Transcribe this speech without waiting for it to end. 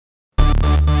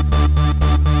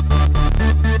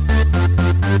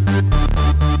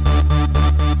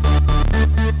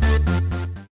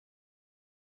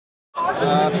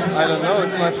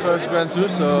my first Grand Tour,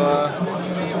 so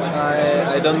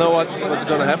I don't know what's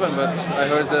going to happen. But I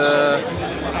heard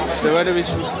the weather is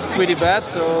pretty bad,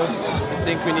 so I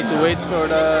think we need to wait for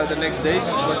the next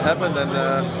days what happened, and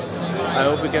I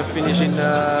hope we can finish in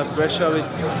Brescia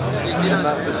with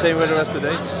the same weather as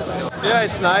today. Yeah,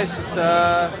 it's nice. It's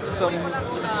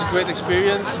a great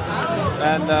experience,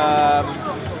 and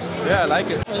yeah, I like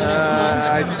it.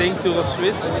 I think Tour of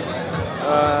Swiss,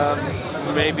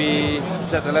 maybe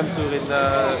ZLM Tour in the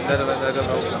Netherlands. I don't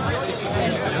know.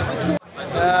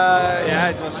 Yeah,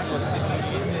 it was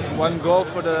one goal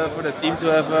for the team to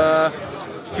have a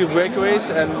few breakaways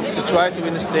and to try to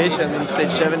win a stage. And in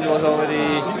stage 7 it was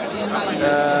already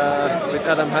with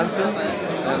Hansen,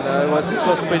 and it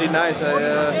was pretty nice.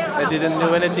 I didn't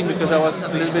do anything because I was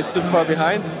a little bit too far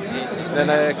behind. Then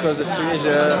I crossed the finish.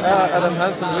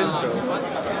 Hansen wins, so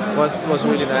it was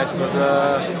really nice. It was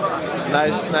a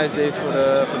nice day for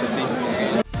the team.